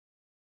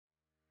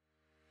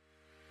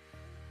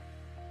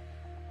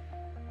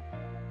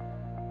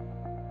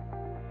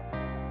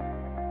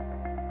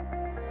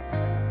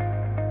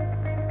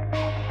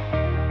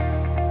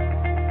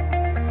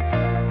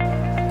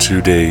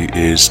Today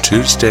is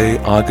Tuesday,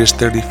 August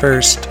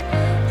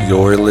 31st.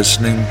 You're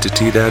listening to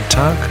T-Dad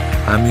Talk.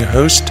 I'm your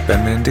host,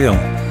 Ben Mandiel.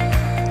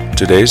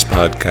 Today's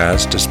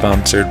podcast is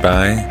sponsored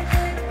by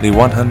the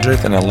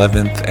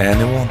 111th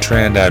Annual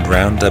Trinidad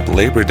Roundup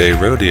Labor Day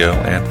Rodeo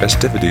and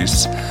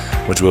Festivities,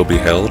 which will be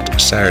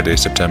held Saturday,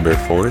 September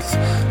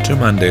 4th to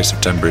Monday,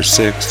 September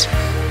 6th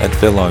at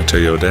Philong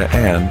Toyota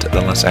and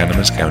the Las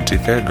Animas County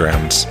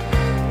Fairgrounds.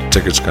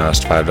 Tickets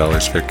cost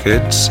 $5 for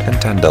kids and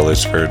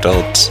 $10 for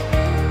adults.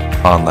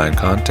 Online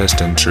contest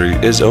entry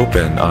is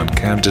open on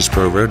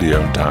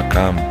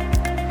KansasProRodeo.com.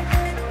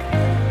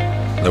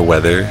 The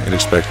weather is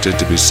expected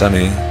to be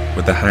sunny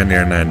with a high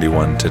near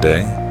 91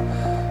 today.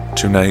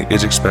 Tonight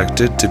is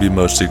expected to be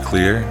mostly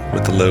clear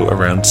with a low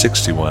around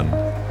 61.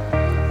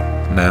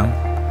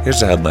 Now,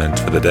 here's the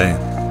headlines for the day.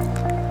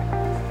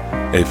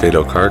 A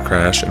fatal car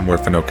crash in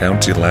Huerfano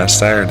County last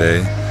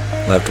Saturday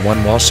left one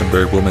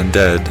Walsenburg woman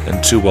dead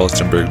and two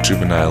Walsenburg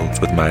juveniles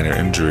with minor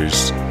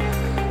injuries.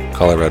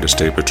 Colorado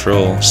State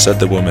Patrol said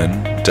the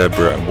woman,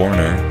 Deborah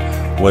Warner,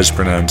 was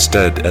pronounced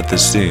dead at the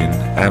scene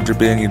after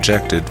being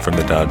ejected from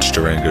the Dodge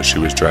Durango she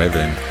was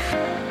driving.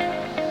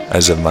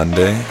 As of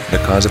Monday, the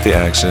cause of the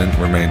accident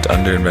remained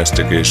under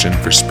investigation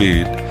for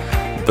speed,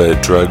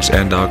 but drugs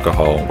and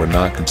alcohol were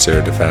not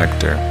considered a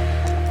factor.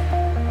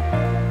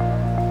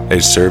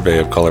 A survey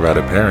of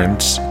Colorado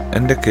parents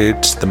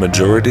indicates the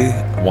majority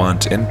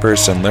want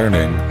in-person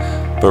learning,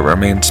 but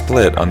remain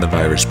split on the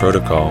virus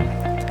protocol.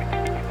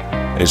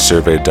 A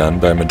survey done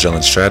by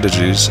Magellan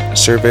Strategies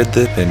surveyed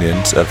the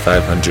opinions of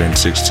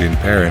 516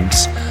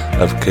 parents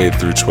of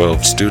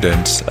K-12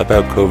 students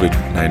about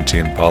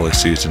COVID-19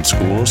 policies in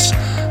schools,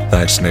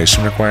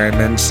 vaccination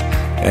requirements,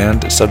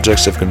 and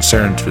subjects of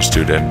concern for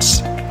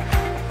students.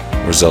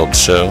 Results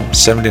show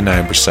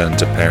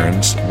 79% of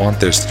parents want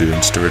their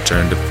students to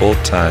return to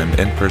full-time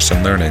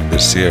in-person learning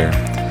this year.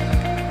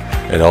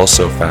 It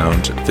also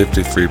found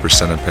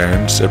 53% of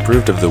parents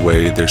approved of the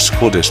way their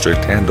school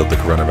district handled the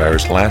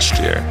coronavirus last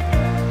year.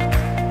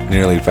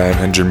 Nearly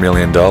 $500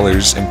 million in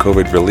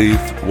COVID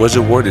relief was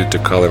awarded to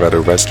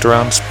Colorado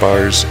restaurants,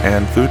 bars,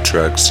 and food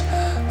trucks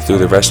through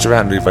the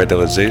Restaurant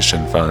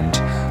Revitalization Fund,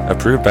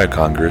 approved by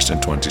Congress in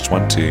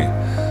 2020.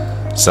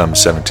 Some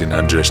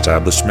 1,700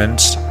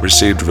 establishments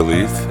received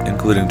relief,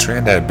 including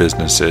Trinidad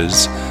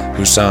businesses,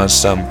 who saw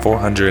some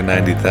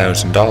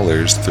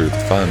 $490,000 through the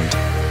fund.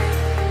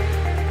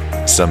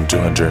 Some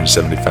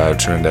 275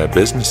 Trinidad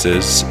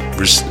businesses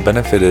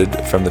benefited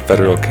from the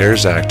Federal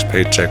CARES Act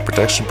Paycheck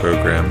Protection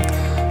Program,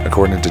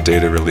 according to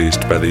data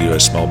released by the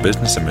U.S. Small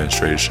Business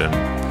Administration.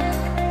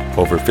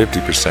 Over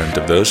 50%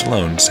 of those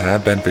loans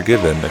have been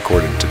forgiven,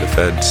 according to the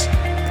feds.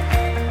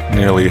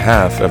 Nearly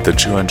half of the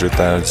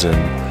 200,000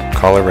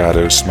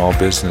 Colorado small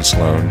business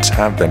loans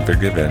have been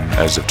forgiven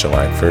as of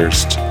July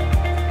 1st.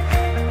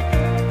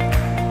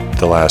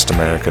 The last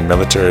American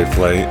military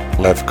flight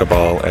left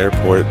Kabul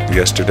Airport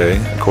yesterday,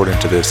 according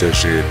to the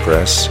Associated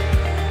Press.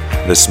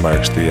 This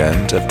marks the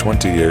end of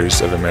 20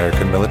 years of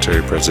American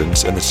military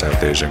presence in the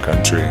South Asian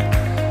country.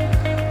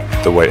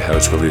 The White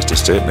House released a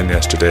statement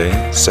yesterday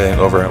saying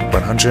over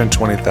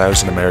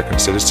 120,000 American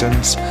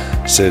citizens,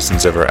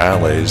 citizens of our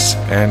allies,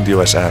 and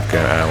U.S.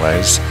 Afghan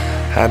allies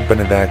had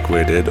been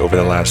evacuated over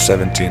the last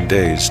 17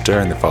 days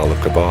during the fall of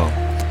Kabul.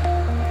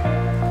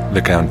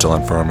 The Council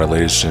on Foreign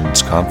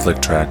Relations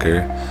Conflict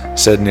Tracker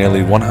said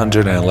nearly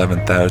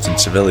 111,000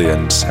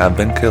 civilians have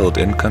been killed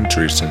in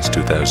country since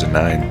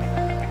 2009.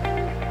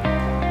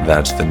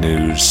 That's the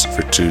news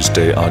for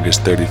Tuesday,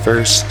 August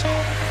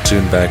 31st.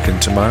 Tune back in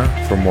tomorrow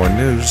for more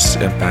news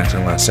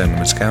impacting Las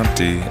Animas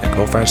County and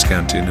Colfax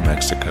County, New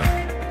Mexico.